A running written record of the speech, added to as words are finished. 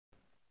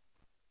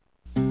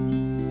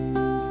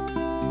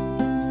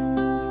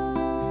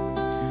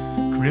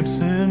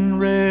crimson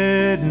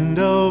red and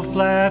a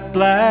flat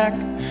black,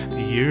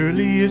 the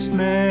earliest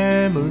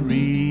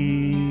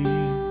memory.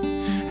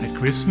 At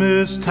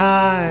Christmas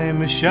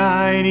time, a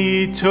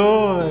shiny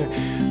toy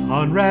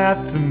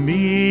unwrapped for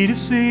me to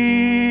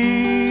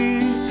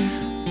see.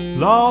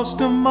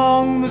 Lost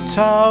among the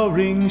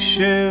towering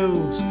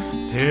shelves,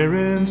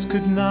 parents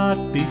could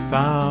not be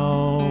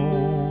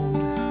found.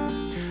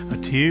 A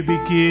tear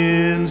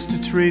begins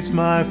to trace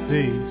my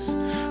face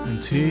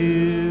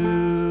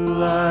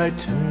until I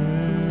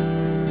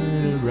turn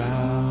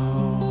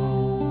around.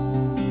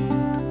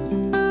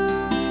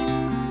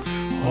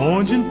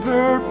 Orange and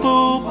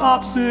purple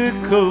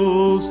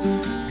popsicles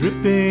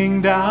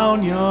dripping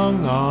down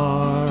young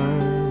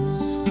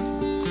arms,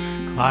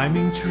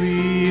 climbing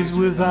trees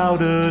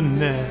without a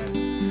net,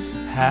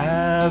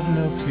 have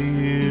no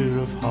fear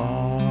of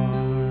harm.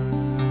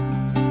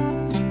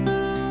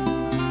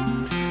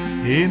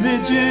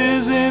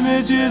 Images,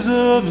 images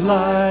of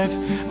life,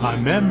 my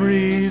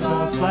memories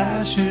are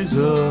flashes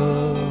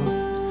of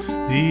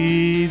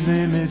these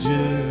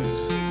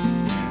images,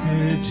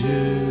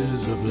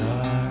 images of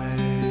life.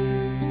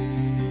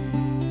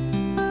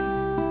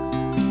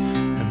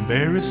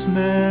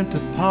 Embarrassment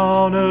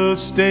upon a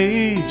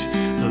stage,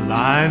 the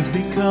lines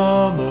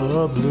become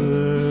a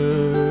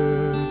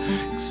blur,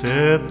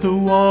 except the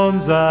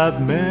ones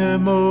I've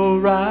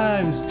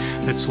memorized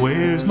that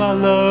swears my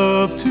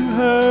love to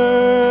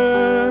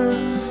her.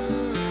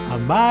 A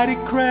mighty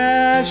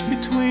crash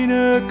between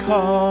a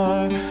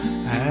car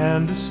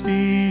and a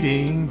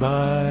speeding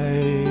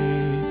bike,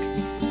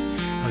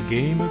 a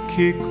game of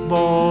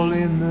kickball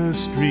in the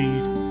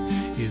street,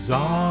 his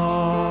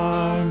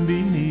arm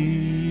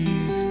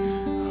beneath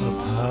a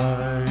pipe.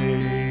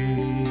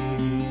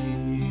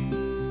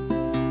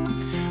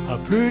 A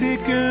pretty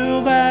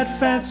girl that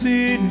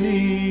fancied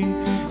me,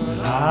 but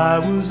I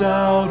was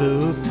out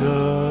of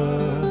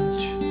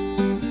touch,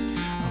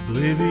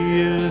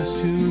 oblivious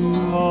to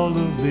all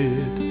of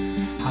it.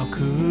 How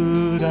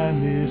could I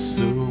miss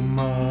so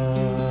much?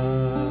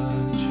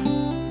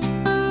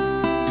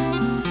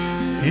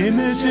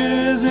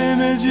 Images,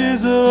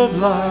 images of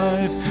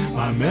life,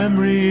 my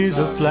memories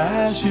are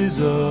flashes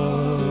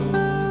of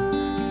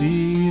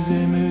these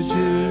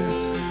images,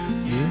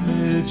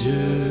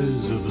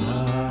 images of life.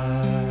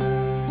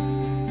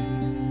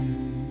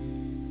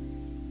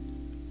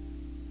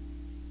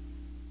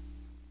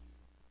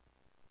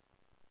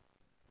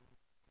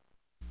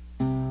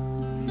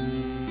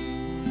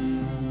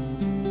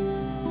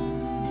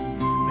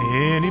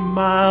 Many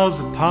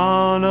miles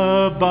upon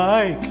a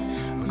bike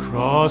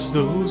across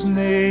those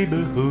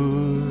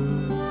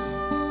neighborhoods,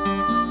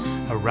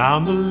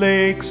 around the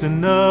lakes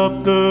and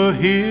up the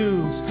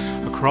hills,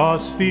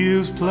 across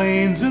fields,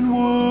 plains and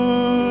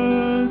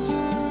woods.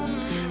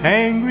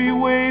 Angry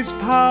waves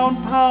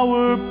pound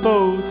power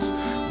boats,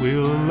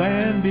 we'll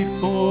land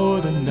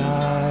before the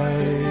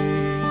night.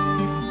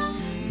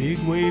 Big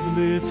wave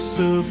lifts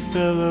a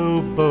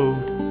fellow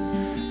boat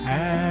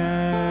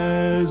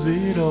as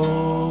it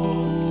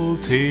all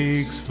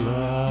takes flight.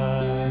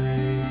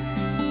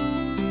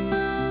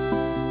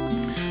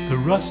 The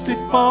rustic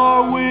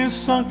bar with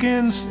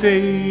sunken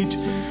stage,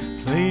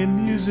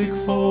 playing music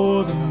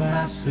for the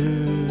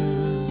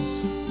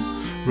masses.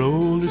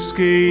 Roller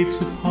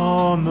skates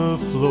upon the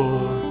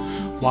floor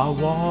while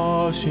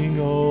washing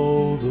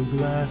all the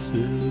glasses.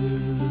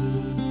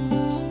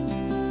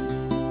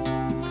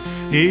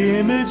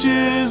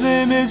 Images,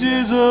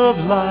 images of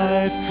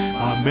life,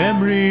 our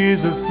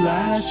memories are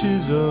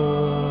flashes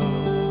of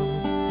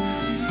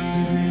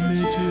these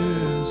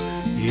images,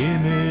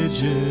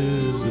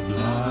 images of life.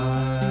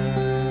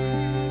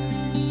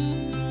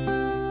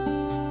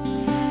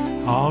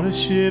 On a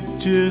ship,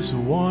 just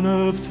one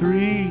of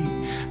three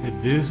that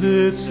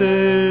visits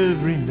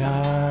every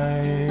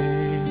night,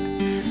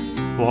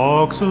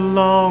 walks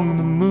along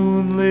the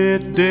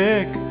moonlit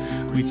deck,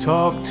 we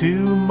talk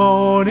till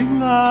morning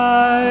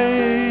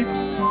light.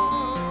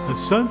 A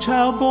sun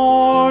child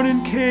born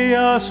in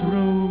chaos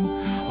room,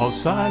 all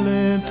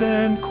silent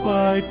and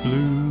quite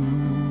blue,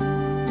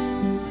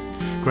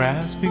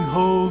 grasping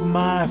hold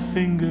my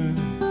finger,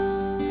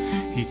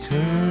 he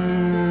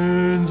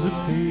turns a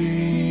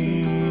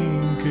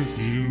pinker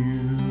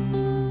hue.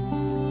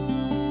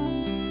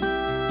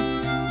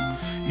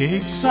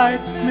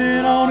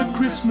 Excitement on a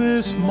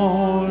Christmas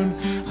morn,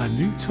 a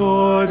new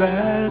toy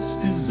that's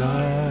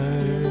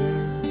desire.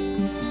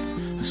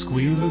 A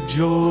squeal of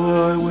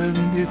joy when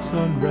it's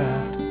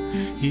unwrapped,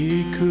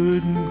 he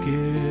couldn't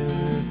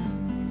get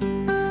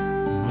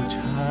much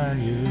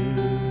higher.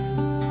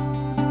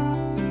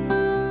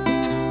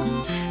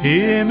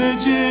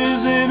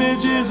 Images,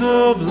 images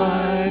of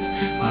life,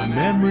 my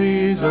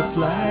memories are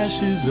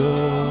flashes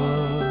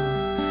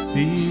of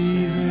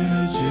these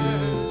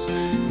images,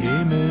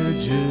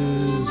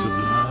 images of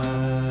life.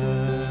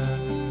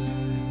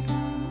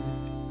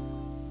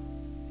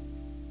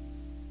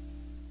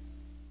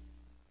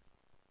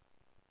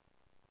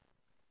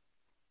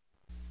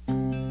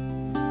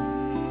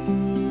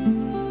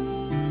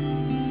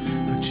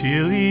 A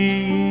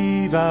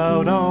chilly eve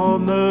out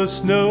on the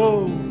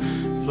snow,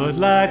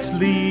 Floodlights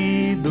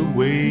lead the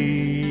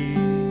way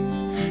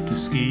to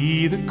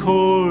ski the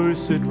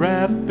course at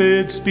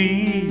rapid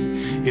speed.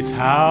 It's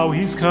how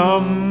he's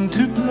come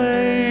to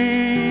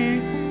play.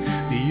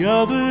 The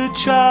other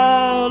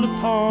child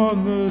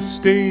upon the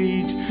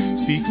stage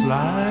speaks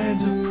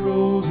lines of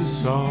prose or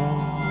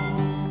song.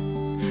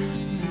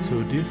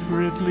 So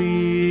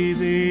differently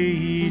they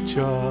each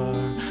are,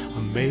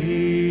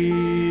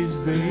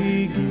 amazed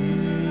they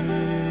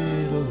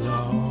get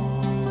along.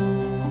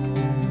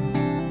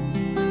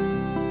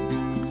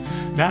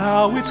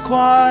 Now it's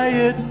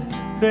quiet,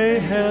 they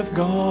have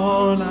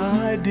gone.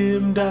 I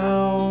dim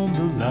down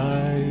the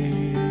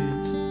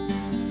lights,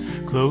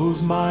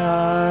 close my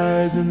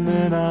eyes, and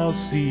then I'll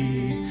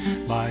see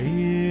my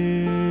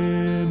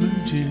images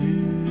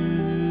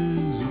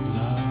of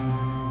life.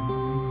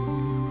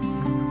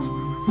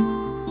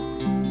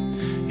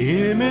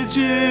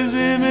 Images,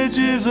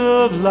 images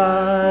of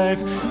life.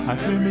 My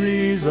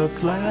memories are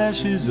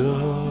flashes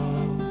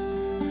of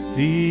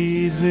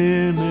these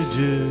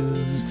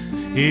images,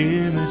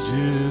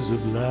 images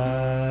of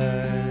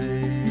life.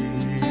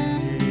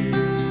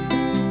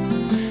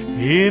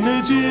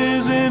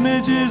 Images,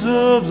 images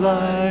of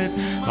life.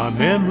 My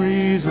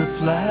memories are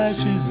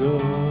flashes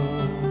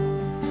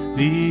of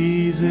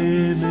these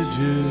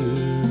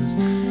images,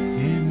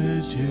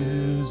 images.